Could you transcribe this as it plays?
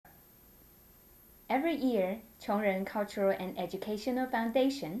Every year, Chong Ren Cultural and Educational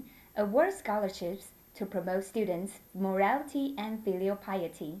Foundation awards scholarships to promote students' morality and filial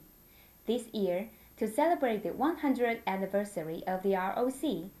piety. This year, to celebrate the 100th anniversary of the ROC,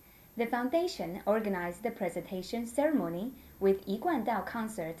 the foundation organized the presentation ceremony with I-Kuan Tao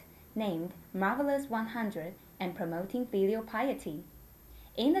concert named Marvelous 100 and Promoting Filial Piety.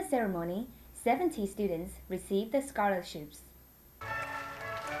 In the ceremony, 70 students received the scholarships.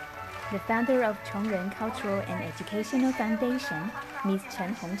 The founder of Chong Ren Cultural and Educational Foundation, Ms.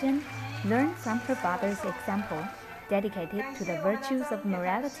 Chen Hongzhen, learned from her father's example, dedicated to the virtues of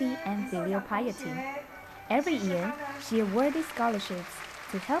morality and filial piety. Every year, she awarded scholarships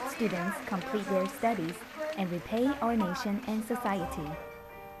to help students complete their studies and repay our nation and society.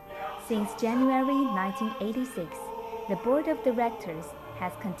 Since January 1986, the Board of Directors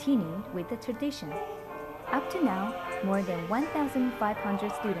has continued with the tradition. Up to now, more than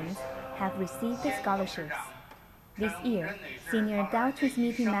 1,500 students have received the scholarships. This year, Senior Tao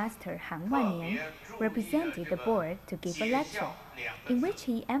Transmitting Master Han Wannian represented the board to give a lecture, in which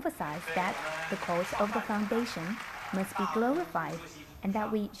he emphasized that the cause of the foundation must be glorified and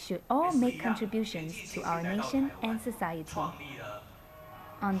that we should all make contributions to our nation and society.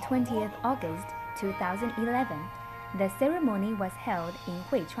 On 20th August 2011, the ceremony was held in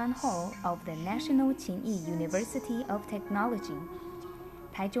Huichuan Hall of the National Qingyi University of Technology.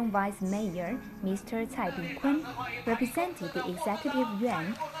 Taichung Vice Mayor Mr. Cai Bingkun represented the Executive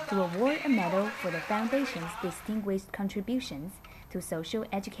Yuan to award a medal for the Foundation's distinguished contributions to social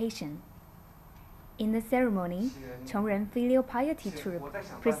education. In the ceremony, Chong Ren Filial Piety Troupe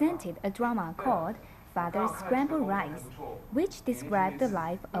presented a drama called Father's Scrambled Rice, which described the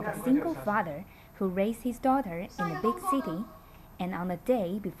life of a single father who raised his daughter in a big city, and on the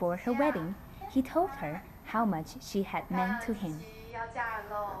day before her wedding, he told her how much she had meant to him.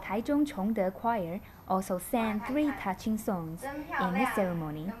 Taichung Chongde Choir also sang 3 touching songs in the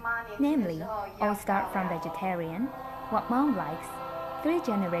ceremony, namely All Start From Vegetarian, What Mom Likes, 3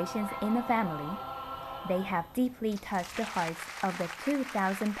 Generations in a Family. They have deeply touched the hearts of the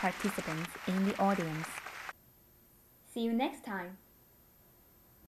 2,000 participants in the audience. See you next time!